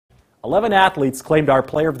11 athletes claimed our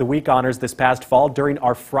Player of the Week honors this past fall during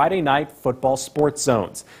our Friday night football sports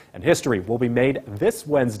zones. And history will be made this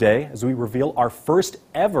Wednesday as we reveal our first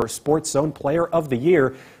ever Sports Zone Player of the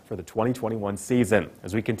Year for the 2021 season.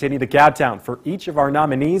 As we continue the countdown for each of our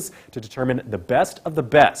nominees to determine the best of the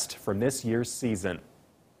best from this year's season.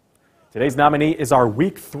 Today's nominee is our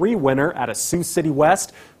Week 3 winner out of Sioux City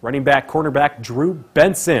West, running back cornerback Drew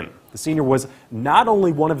Benson. The senior was not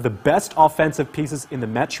only one of the best offensive pieces in the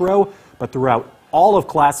Metro, but throughout all of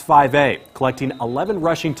Class 5A, collecting 11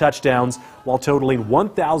 rushing touchdowns while totaling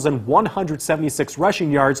 1,176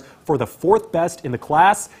 rushing yards for the fourth best in the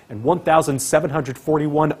class and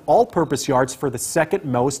 1,741 all-purpose yards for the second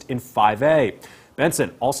most in 5A.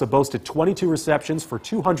 Benson also boasted 22 receptions for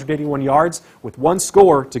 281 yards with one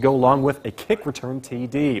score to go along with a kick return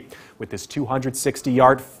TD. With his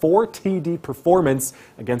 260-yard 4-TD performance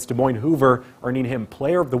against Des Moines Hoover, earning him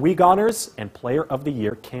Player of the Week honors and Player of the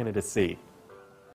Year candidacy.